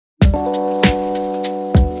Happy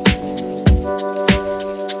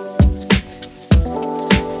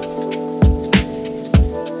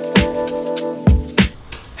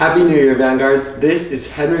New Year, Vanguards. This is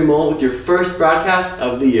Henry Mole with your first broadcast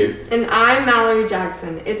of the year. And I'm Mallory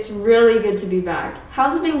Jackson. It's really good to be back.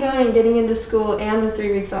 How's it been going getting into school and the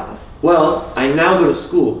 3 weeks off? Well, I now go to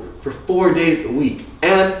school for 4 days a week,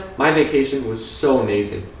 and my vacation was so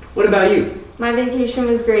amazing. What about you? My vacation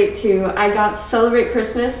was great too. I got to celebrate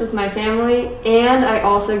Christmas with my family, and I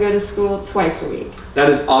also go to school twice a week. That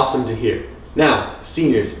is awesome to hear. Now,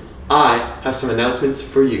 seniors, I have some announcements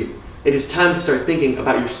for you. It is time to start thinking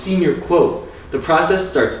about your senior quote. The process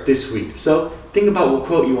starts this week, so think about what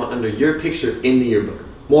quote you want under your picture in the yearbook.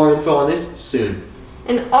 More info on this soon.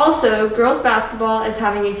 And also, girls basketball is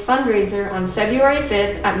having a fundraiser on February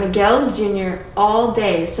 5th at Miguel's Jr. all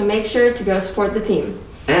day, so make sure to go support the team.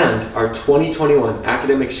 And our 2021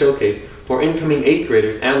 academic showcase for incoming 8th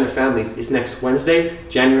graders and their families is next Wednesday,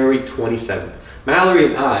 January 27th. Mallory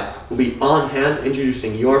and I will be on hand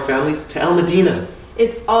introducing your families to El Medina.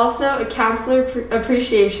 It's also a Counselor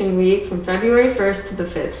Appreciation Week from February 1st to the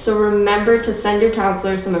 5th, so remember to send your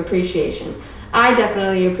counselor some appreciation. I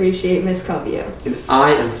definitely appreciate Miss Calvillo. And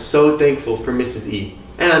I am so thankful for Mrs. E.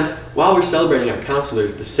 And while we're celebrating our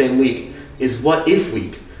counselors the same week is What If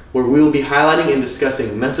Week, where we will be highlighting and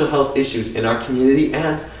discussing mental health issues in our community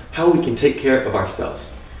and how we can take care of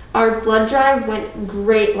ourselves. Our blood drive went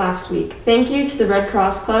great last week. Thank you to the Red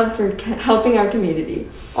Cross Club for helping our community.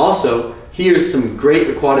 Also, here's some great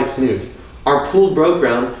aquatics news. Our pool broke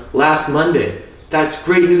ground last Monday. That's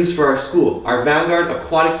great news for our school. Our Vanguard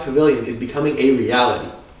Aquatics Pavilion is becoming a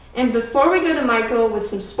reality. And before we go to Michael with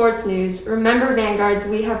some sports news, remember Vanguards,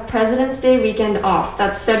 we have President's Day weekend off.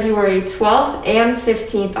 That's February 12th and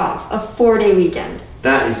 15th off, a 4-day weekend.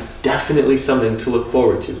 That is definitely something to look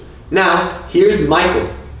forward to. Now, here's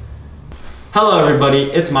Michael. Hello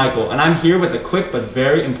everybody, it's Michael, and I'm here with a quick but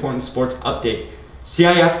very important sports update.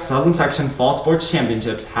 CIF Southern Section Fall Sports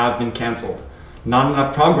Championships have been canceled. Not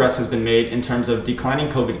enough progress has been made in terms of declining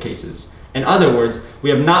COVID cases. In other words, we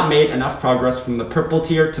have not made enough progress from the purple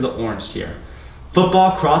tier to the orange tier.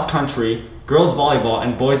 Football, cross country, girls volleyball,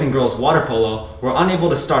 and boys and girls water polo were unable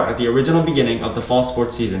to start at the original beginning of the fall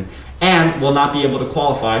sports season and will not be able to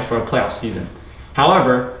qualify for a playoff season.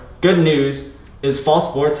 However, good news is fall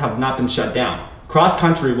sports have not been shut down. Cross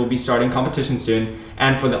country will be starting competition soon,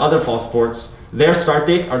 and for the other fall sports, their start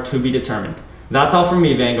dates are to be determined. That's all from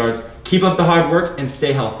me, Vanguards. Keep up the hard work and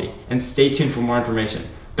stay healthy. And stay tuned for more information.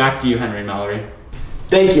 Back to you, Henry and Mallory.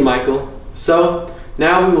 Thank you, Michael. So,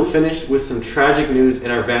 now we will finish with some tragic news in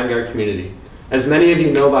our Vanguard community. As many of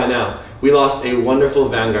you know by now, we lost a wonderful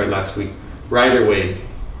Vanguard last week, Ryder Wade.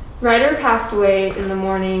 Ryder passed away in the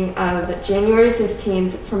morning of January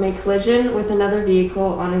 15th from a collision with another vehicle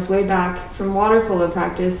on his way back from water polo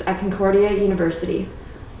practice at Concordia University.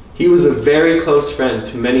 He was a very close friend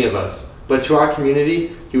to many of us, but to our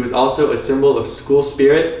community, he was also a symbol of school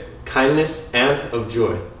spirit, kindness, and of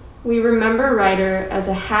joy. We remember Ryder as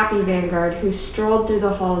a happy Vanguard who strolled through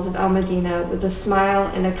the halls of El Medina with a smile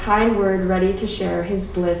and a kind word ready to share his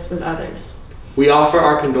bliss with others. We offer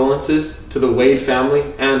our condolences to the Wade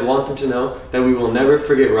family and want them to know that we will never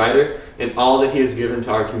forget Ryder and all that he has given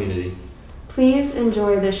to our community. Please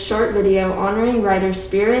enjoy this short video honoring Ryder's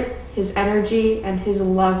spirit, his energy, and his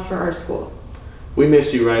love for our school. We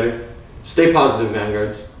miss you, Ryder. Stay positive,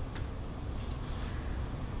 Vanguards.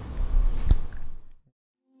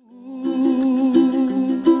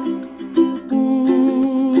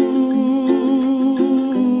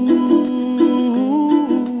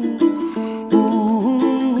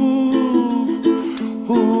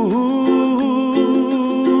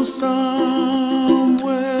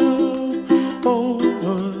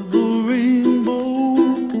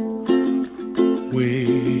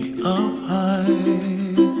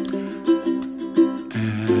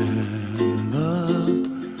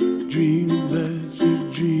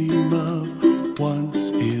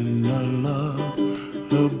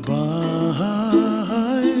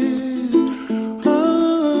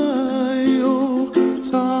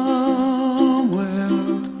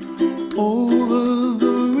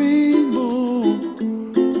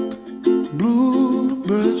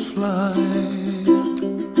 Bluebirds fly.